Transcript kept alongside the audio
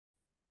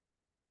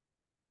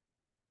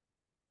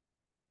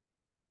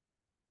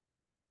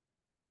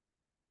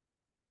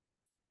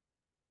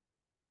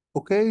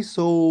Okay,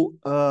 so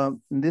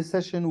in this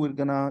session, we're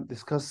gonna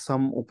discuss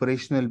some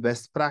operational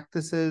best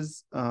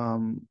practices.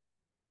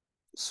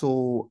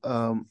 So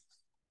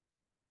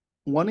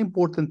one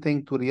important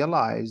thing to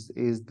realize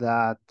is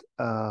that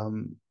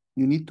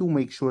you need to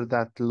make sure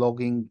that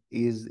logging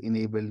is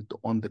enabled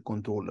on the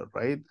controller,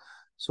 right?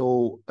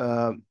 So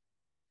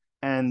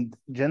and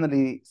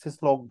generally,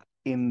 syslog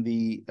in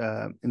the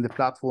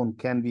platform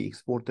can be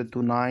exported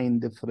to 9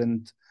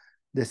 different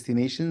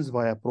destinations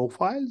via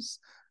profiles.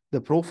 The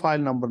profile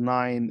number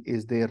 9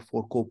 is there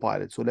for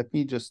Copilot. So let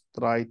me just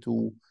try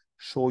to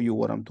show you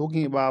what I'm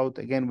talking about.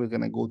 Again, we're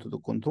going to go to the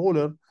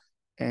controller.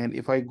 And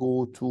if I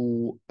go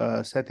to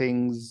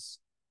settings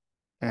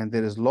and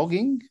there is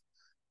logging,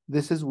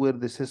 this is where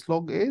the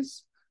syslog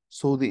is.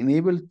 So the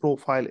enabled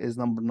profile is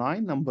number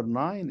 9. Number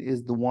 9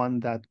 is the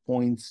one that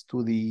points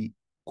to the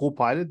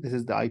Copilot. This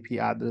is the IP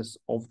address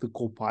of the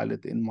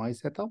Copilot in my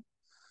setup.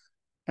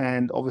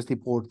 And obviously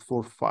port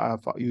for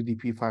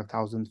UDP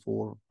 5000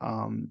 for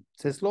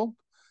syslog.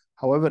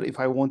 However, if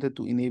I wanted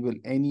to enable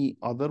any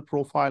other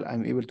profile,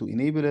 I'm able to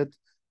enable it.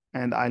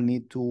 And I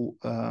need to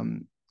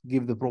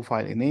give the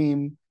profile a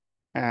name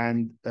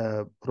and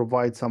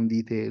provide some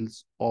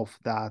details of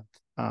that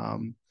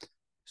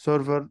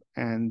server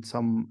and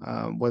some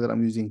whether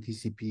I'm using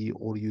TCP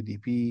or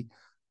UDP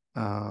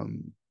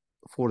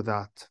for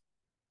that.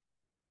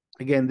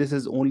 Again, this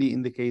is only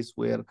in the case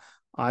where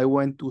I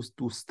want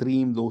to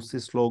stream those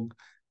syslog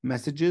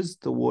messages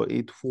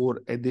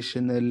for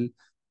additional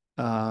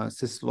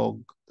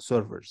syslog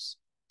servers.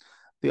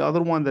 The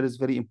other one that is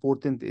very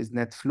important is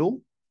NetFlow.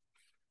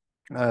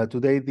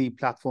 Today, the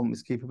platform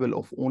is capable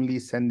of only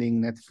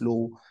sending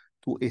NetFlow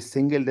to a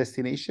single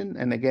destination.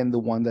 And again, the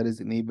one that is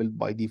enabled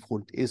by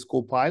default is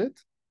Copilot.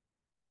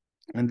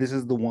 And this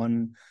is the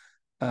one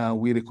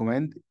we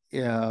recommend.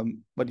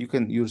 But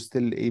you're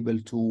still able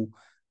to,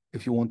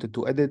 if you wanted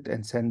to edit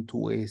and send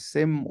to a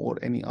SIM or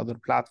any other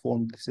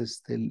platform, this is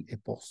still a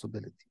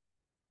possibility.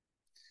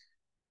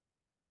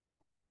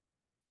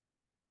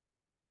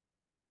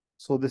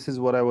 So this is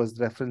what I was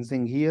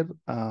referencing here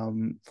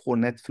for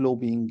NetFlow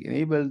being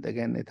enabled.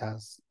 Again, it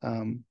has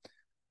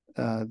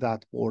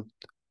that port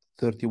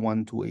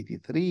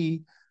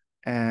 31283.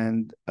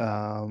 And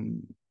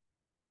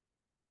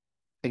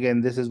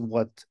again, this is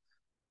what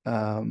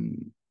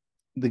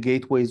the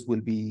gateways will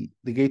be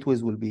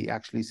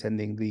actually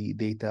sending the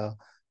data,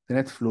 the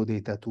NetFlow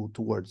data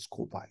towards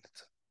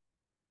Copilot.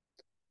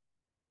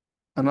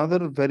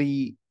 Another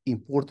very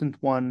important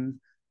one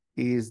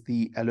is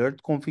the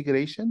alert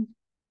configuration.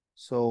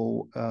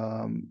 So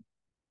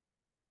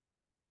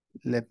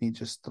let me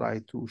just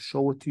try to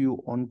show it to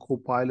you on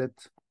Copilot.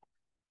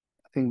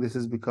 I think this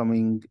is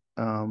becoming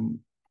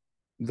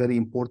very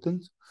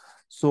important.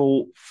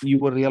 So you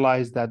will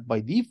realize that by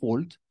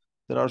default,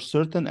 there are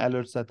certain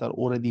alerts that are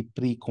already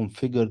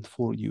pre-configured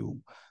for you.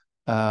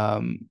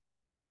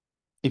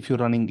 If you're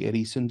running a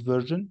recent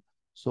version,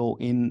 so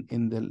in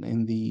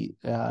the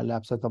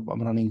lab setup,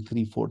 I'm running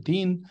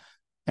 3.14,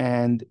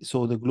 and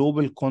so the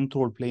global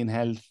control plane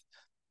health,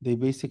 they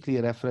basically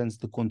reference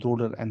the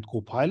controller and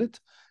Copilot.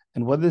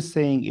 And what they're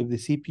saying, if the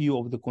CPU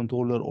of the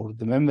controller or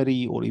the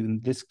memory or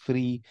even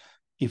disk-free,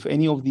 if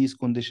any of these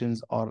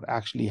conditions are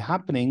actually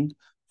happening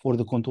for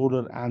the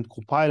controller and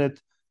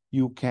Copilot,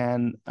 you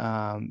can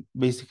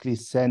basically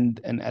send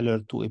an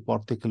alert to a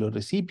particular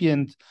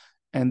recipient,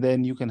 and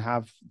then you can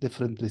have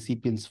different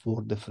recipients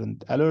for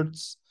different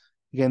alerts.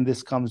 Again,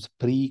 this comes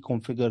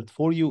pre-configured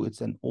for you.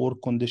 It's an OR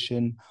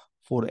condition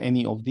for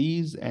any of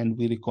these, and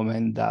we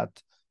recommend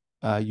that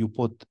you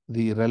put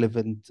the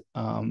relevant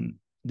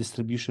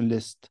distribution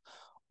list,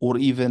 or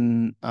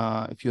even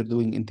if you're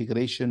doing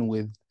integration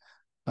with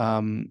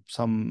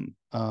some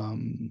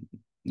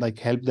like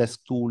help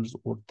desk tools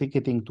or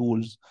ticketing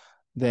tools,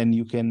 then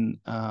you can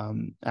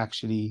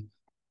actually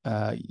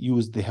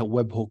use the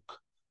webhook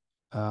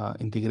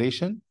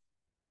integration.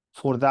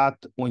 For that,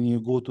 when you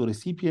go to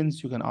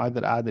recipients, you can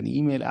either add an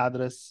email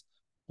address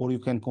or you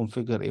can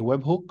configure a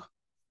webhook.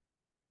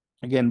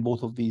 Again,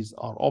 both of these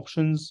are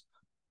options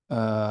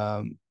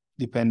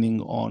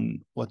depending on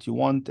what you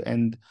want.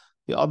 And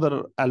the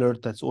other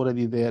alert that's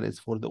already there is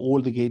for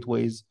all the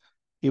gateways.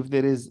 If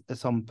there is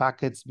some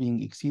packets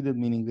being exceeded,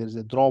 meaning there's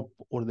a drop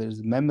or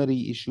there's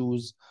memory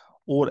issues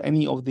or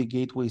any of the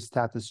gateway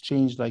status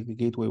changed, like the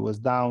gateway was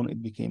down,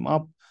 it became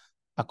up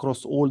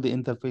across all the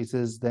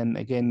interfaces, then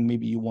again,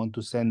 maybe you want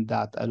to send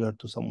that alert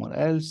to someone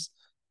else.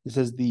 This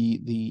is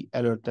the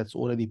alert that's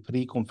already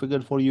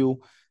pre-configured for you.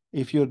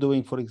 If you're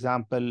doing, for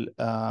example,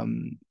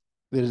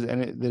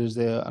 there's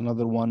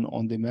another one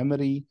on the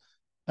memory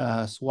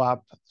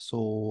swap.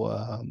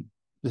 So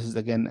this is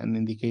again an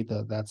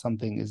indicator that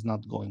something is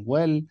not going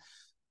well.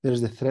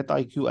 There's a threat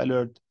IQ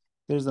alert.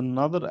 There's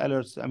another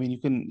alert. I mean, you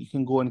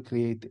can go and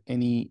create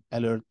any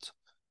alert.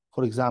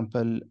 For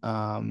example,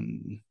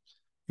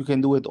 you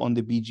can do it on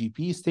the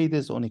BGP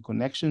status, on a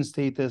connection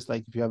status,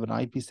 like if you have an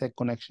IPsec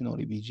connection or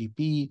a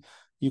BGP.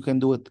 You can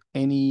do it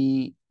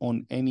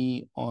on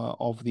any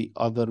of the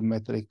other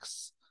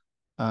metrics.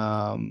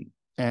 And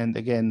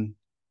again,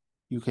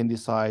 you can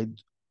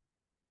decide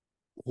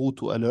who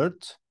to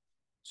alert,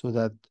 so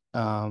that,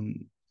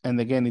 and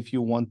again, if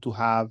you want to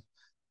have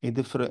a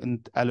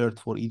different alert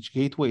for each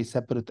gateway, a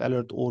separate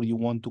alert, or you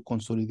want to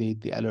consolidate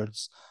the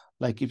alerts.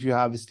 Like if you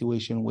have a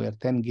situation where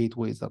 10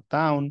 gateways are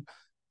down,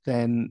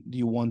 then do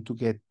you want to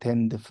get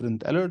 10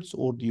 different alerts,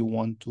 or do you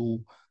want to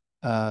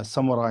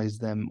summarize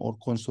them or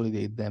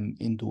consolidate them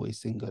into a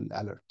single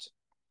alert?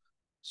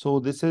 So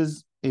this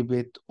is a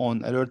bit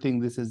on alerting.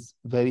 This is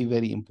very,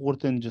 very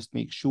important. Just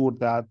make sure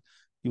that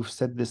you've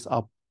set this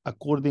up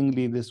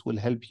accordingly. This will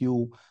help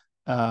you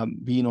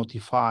be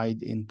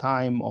notified in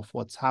time of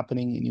what's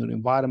happening in your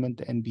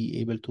environment and be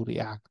able to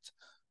react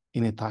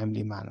in a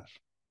timely manner.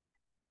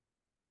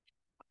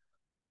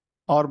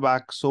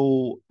 RBAC.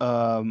 So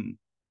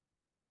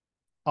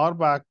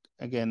RBAC,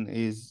 again,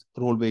 is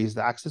role-based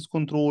access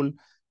control.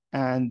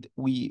 And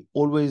we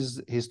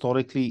always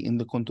historically in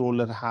the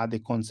controller had a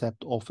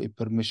concept of a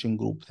permission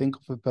group. Think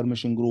of a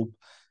permission group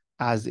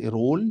as a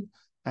role,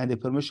 and a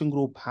permission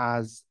group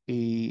has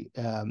a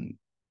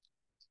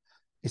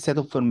set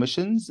of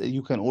permissions.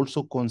 You can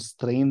also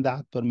constrain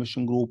that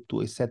permission group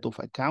to a set of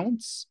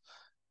accounts,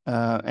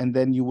 and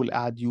then you will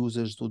add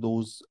users to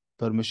those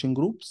permission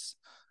groups.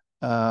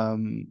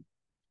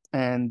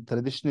 And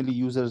traditionally,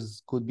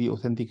 users could be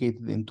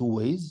authenticated in two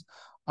ways,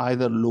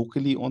 either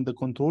locally on the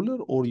controller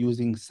or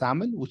using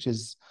SAML, which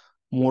is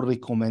more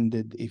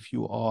recommended if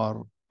you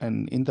are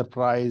an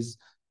enterprise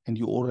and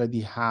you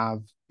already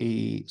have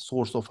a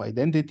source of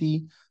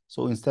identity.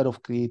 So instead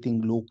of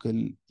creating local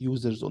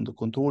users on the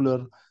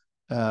controller,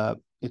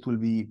 it will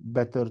be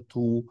better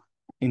to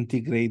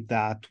integrate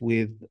that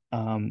with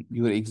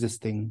your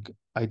existing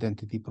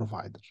identity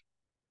provider.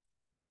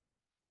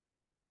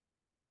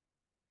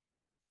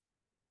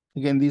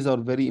 Again, these are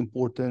very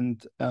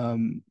important,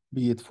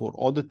 be it for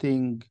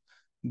auditing,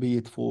 be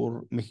it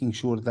for making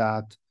sure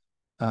that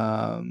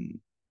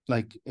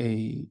like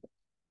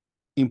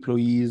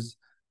employees,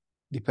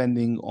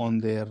 depending on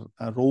their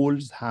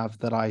roles, have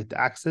the right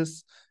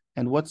access.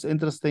 And what's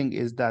interesting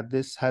is that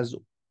this has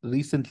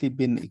recently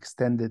been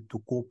extended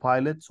to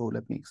Copilot. So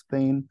let me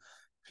explain.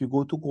 If you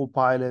go to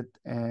Copilot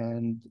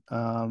and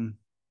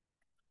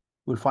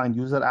you'll find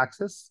user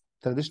access.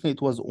 Traditionally,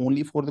 it was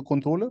only for the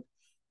controller.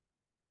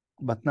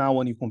 But now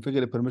when you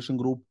configure a permission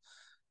group,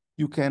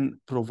 you can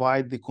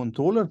provide the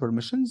controller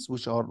permissions,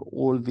 which are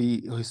all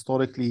the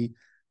historically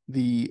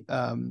the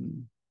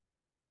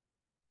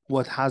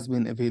what has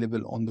been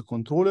available on the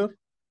controller.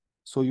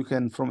 So you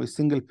can, from a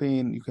single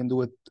pane, you can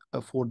do it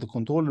for the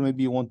controller.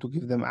 Maybe you want to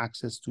give them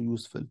access to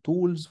useful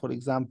tools, for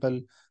example,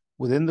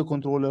 within the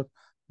controller.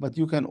 But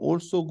you can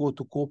also go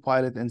to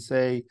Copilot and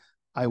say,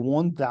 I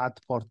want that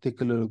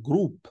particular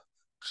group,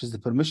 which is the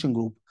permission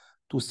group,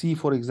 to see,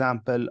 for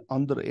example,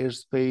 under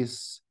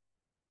airspace,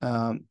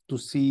 to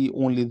see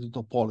only the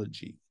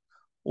topology,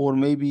 or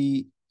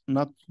maybe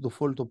not the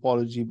full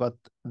topology, but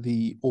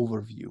the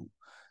overview.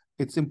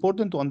 It's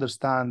important to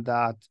understand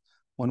that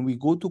when we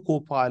go to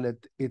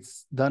Copilot,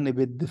 it's done a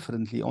bit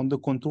differently. On the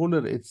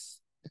controller, the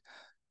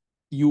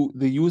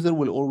user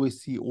will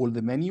always see all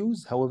the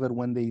menus. However,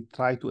 when they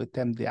try to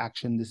attempt the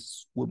action,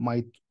 this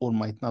might or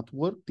might not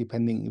work,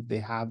 depending if they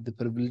have the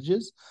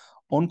privileges.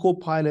 On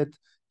Copilot,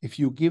 if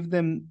you give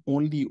them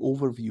only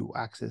overview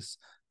access,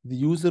 the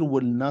user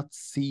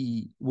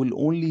will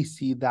only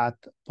see that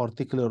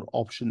particular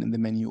option in the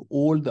menu.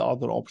 All the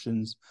other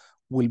options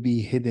will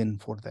be hidden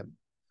for them.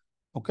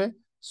 Okay,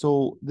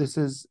 so this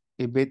is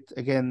a bit,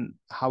 again,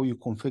 how you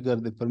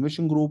configure the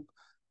permission group.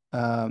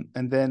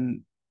 And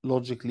then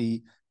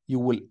logically, you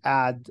will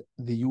add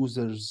the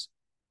users,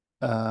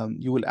 to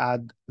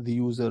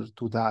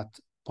that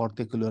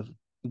particular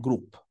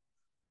group.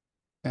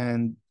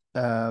 And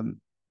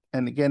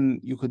again,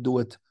 you could do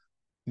it.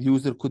 The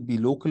user could be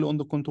local on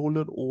the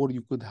controller, or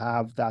you could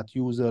have that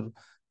user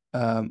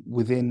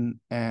within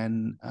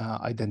an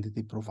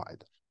identity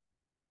provider.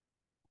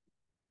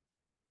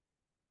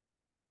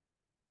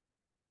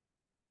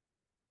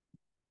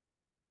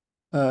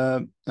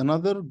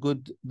 Another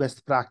good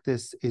best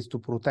practice is to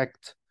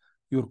protect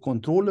your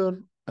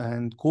controller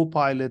and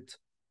Copilot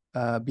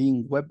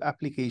being web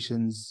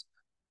applications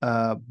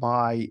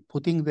by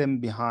putting them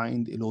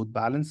behind a load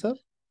balancer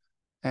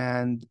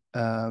and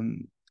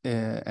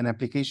an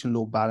application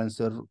load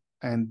balancer.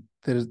 And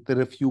there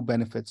are a few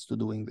benefits to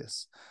doing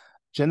this.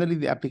 Generally,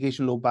 the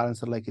application load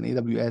balancer, like in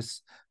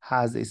AWS,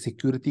 has a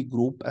security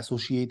group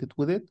associated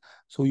with it.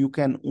 So you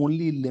can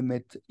only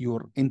limit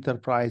your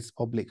enterprise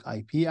public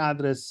IP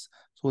address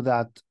so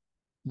that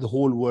the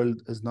whole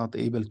world is not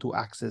able to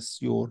access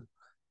your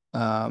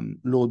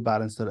load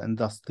balancer, and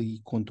thus the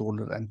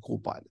controller and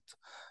Copilot.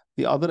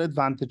 The other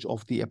advantage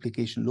of the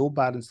application load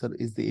balancer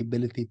is the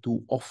ability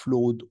to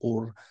offload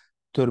or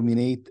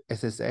terminate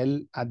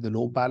SSL at the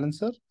load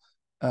balancer.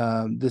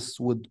 This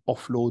would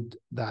offload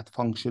that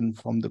function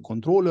from the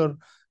controller.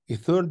 A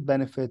third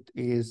benefit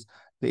is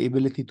the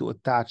ability to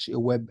attach a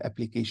web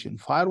application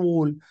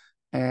firewall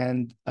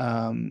and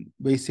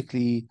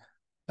basically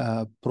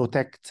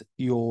protect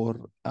your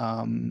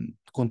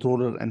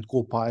controller and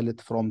Copilot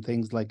from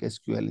things like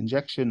SQL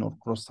injection or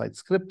cross-site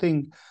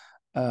scripting.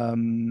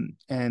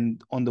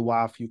 And on the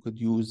WAF, you could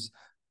use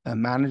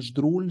managed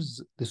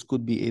rules. This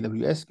could be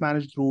AWS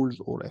managed rules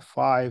or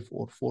F5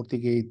 or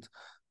FortiGate,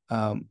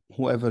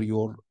 whoever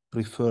your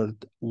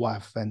preferred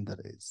WAF vendor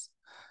is.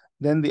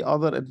 Then the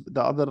other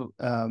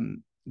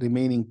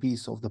remaining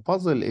piece of the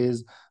puzzle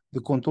is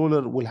the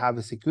controller will have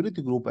a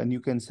security group, and you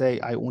can say,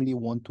 I only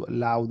want to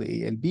allow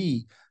the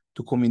ALB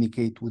to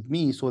communicate with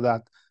me so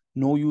that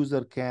no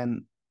user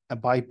can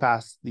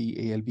bypass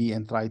the ALB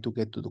and try to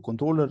get to the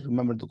controller.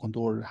 Remember, the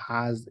controller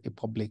has a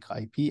public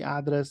IP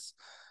address.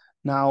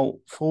 Now,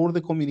 for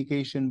the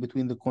communication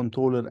between the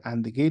controller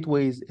and the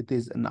gateways, it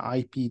is an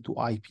IP to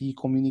IP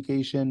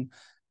communication.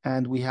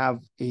 And we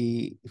have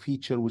a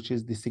feature which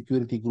is the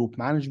security group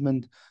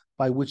management,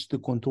 by which the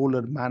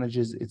controller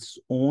manages its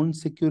own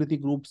security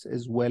groups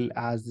as well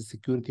as the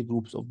security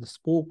groups of the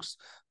spokes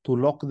to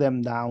lock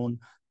them down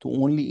to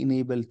only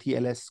enable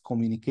TLS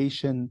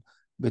communication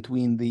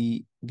between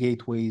the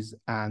gateways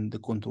and the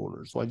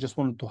controller. So I just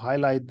wanted to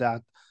highlight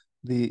that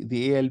the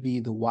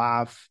ALB, the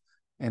WAF,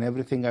 and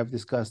everything I've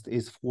discussed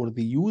is for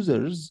the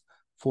users,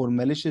 for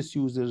malicious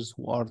users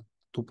who are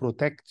to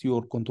protect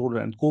your controller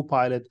and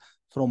Copilot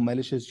from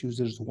malicious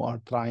users who are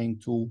trying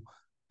to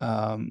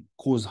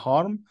cause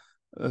harm,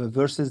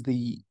 versus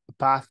the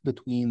path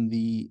between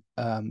the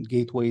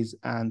gateways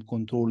and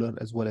controller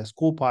as well as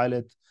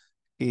Copilot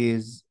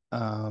is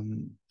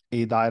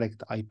a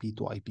direct IP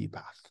to IP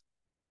path.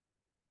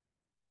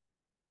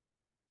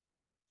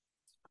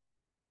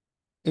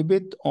 A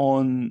bit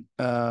on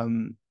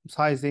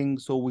sizing.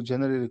 So we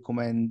generally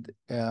recommend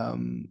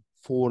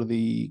for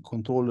the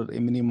controller a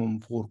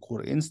minimum 4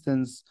 core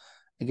instance.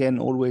 Again,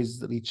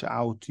 always reach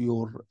out to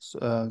your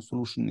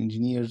solution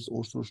engineers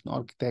or solution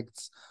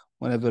architects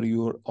whenever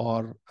you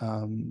are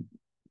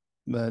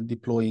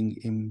deploying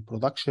in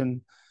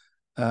production.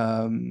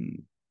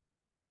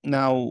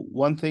 Now,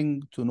 one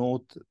thing to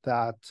note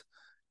that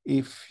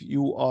if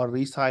you are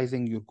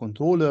resizing your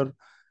controller,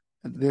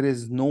 there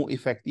is no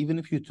effect. Even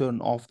if you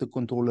turn off the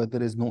controller,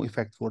 there is no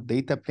effect for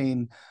data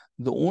plane.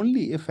 The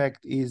only effect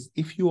is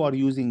if you are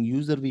using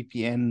user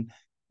VPN,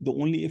 the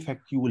only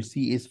effect you will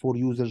see is for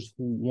users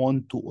who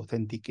want to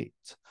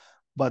authenticate.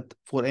 But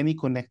for any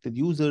connected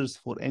users,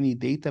 for any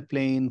data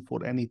plane,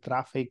 for any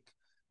traffic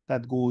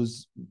that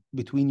goes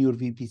between your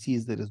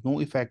VPCs, there is no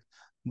effect.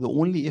 The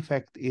only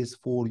effect is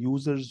for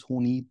users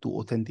who need to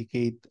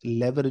authenticate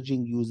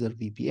leveraging user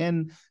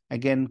VPN.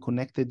 Again,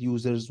 connected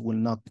users will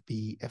not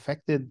be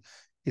affected.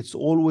 It's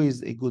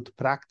always a good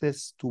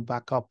practice to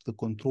back up the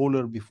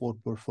controller before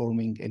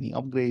performing any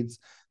upgrades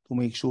to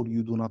make sure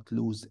you do not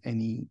lose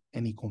any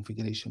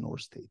configuration or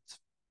state.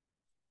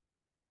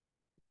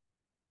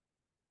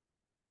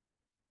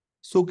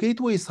 So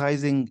gateway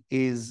sizing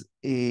is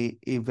a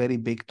very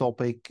big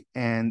topic.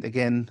 And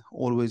again,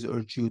 always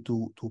urge you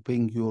to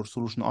ping your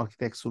solution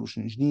architects,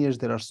 solution engineers.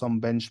 There are some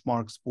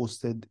benchmarks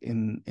posted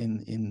in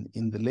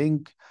the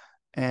link.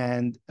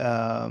 And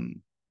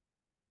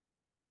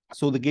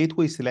so the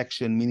gateway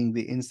selection, meaning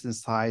the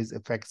instance size,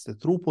 affects the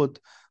throughput.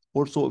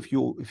 Also, if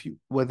you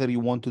whether you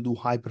want to do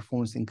high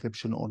performance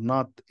encryption or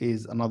not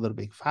is another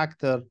big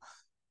factor.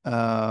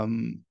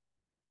 And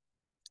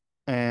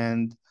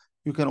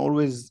you can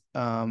always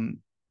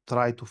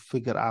try to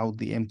figure out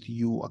the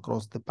MTU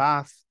across the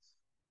path.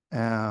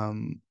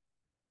 And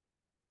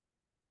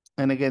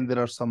again, there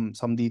are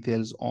some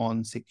details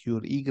on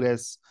secure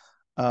egress.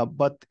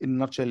 But in a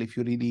nutshell, if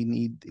you're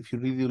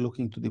really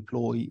looking to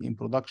deploy in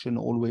production,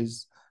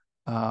 always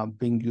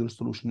ping your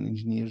solution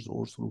engineers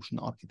or solution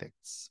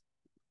architects.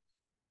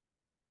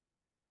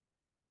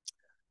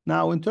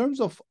 Now, in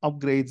terms of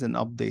upgrades and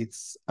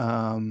updates,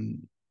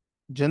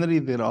 generally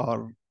there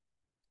are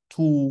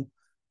two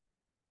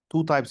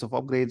types of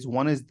upgrades.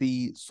 One is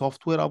the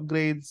software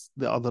upgrades,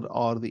 the other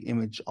are the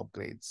image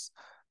upgrades.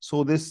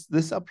 So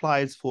this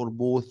applies for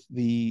both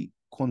the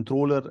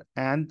controller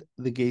and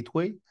the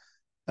gateway.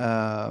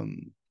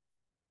 And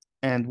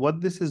what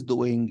this is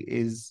doing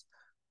is,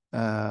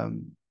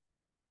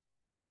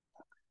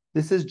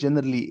 this is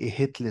generally a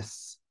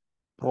hitless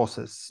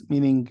process,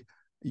 meaning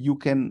you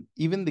can,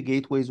 even the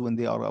gateways, when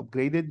they are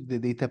upgraded, the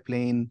data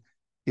plane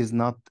is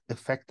not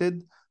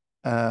affected.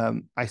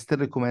 I still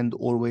recommend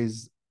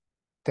always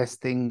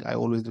testing. I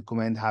always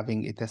recommend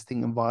having a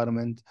testing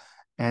environment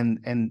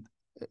and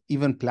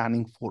even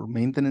planning for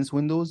maintenance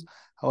windows.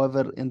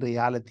 However, in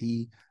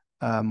reality,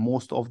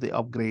 most of the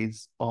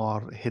upgrades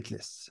are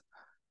hitless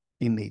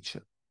in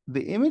nature.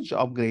 The image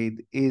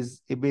upgrade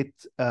is a bit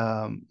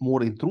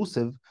more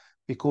intrusive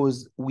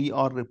because we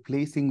are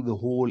replacing the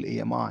whole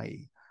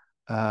AMI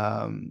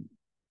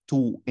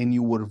to a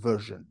newer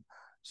version.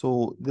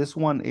 So this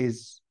one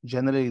is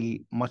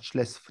generally much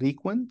less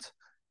frequent,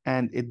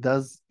 and it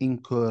does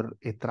incur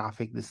a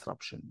traffic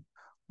disruption.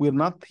 We're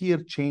not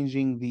here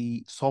changing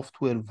the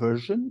software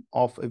version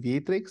of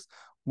Aviatrix.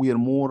 We are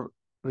more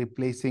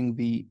replacing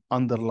the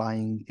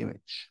underlying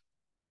image.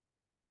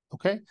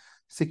 Okay?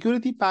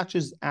 Security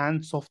patches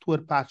and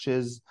software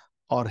patches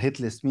are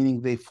hitless,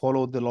 meaning they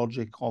follow the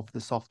logic of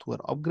the software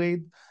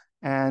upgrade.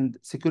 And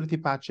security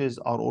patches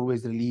are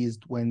always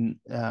released when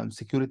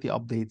security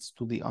updates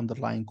to the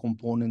underlying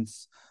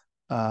components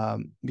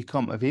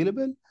become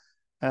available.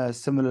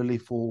 Similarly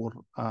for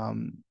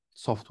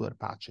software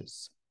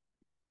patches.